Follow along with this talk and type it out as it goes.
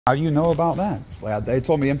How do you know about that? Like, they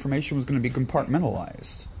told me information was going to be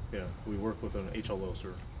compartmentalized. Yeah, we work with an HLO,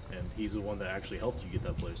 sir, and he's the one that actually helped you get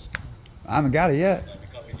that place. I haven't got it yet.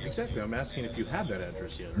 Exactly. I'm asking if you have that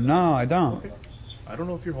address yet. No, I don't. Okay. I don't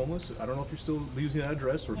know if you're homeless. I don't know if you're still using that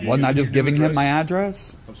address. Or Wasn't I just giving him my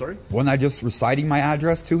address? I'm sorry? Wasn't I just reciting my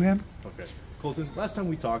address to him? Okay. Colton, last time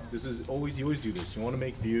we talked, you always do this. You want to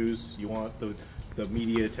make views. You want the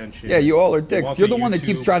media attention. Yeah, you all are dicks. You're the one that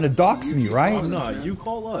keeps trying to dox me, right? I'm not. You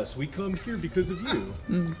call us. We come here because of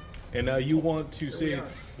you. And now you want to say,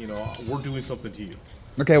 you know, we're doing something to you.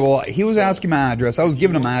 Okay, well, he was asking my address. I was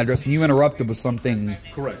giving him my address, and you interrupted with something.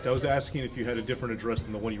 Correct. I was asking if you had a different address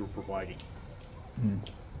than the one you were providing.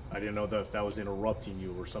 I didn't know that was interrupting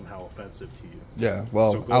you or somehow offensive to you. Yeah,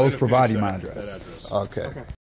 well, So I was ahead and providing finish my that address. address. Okay.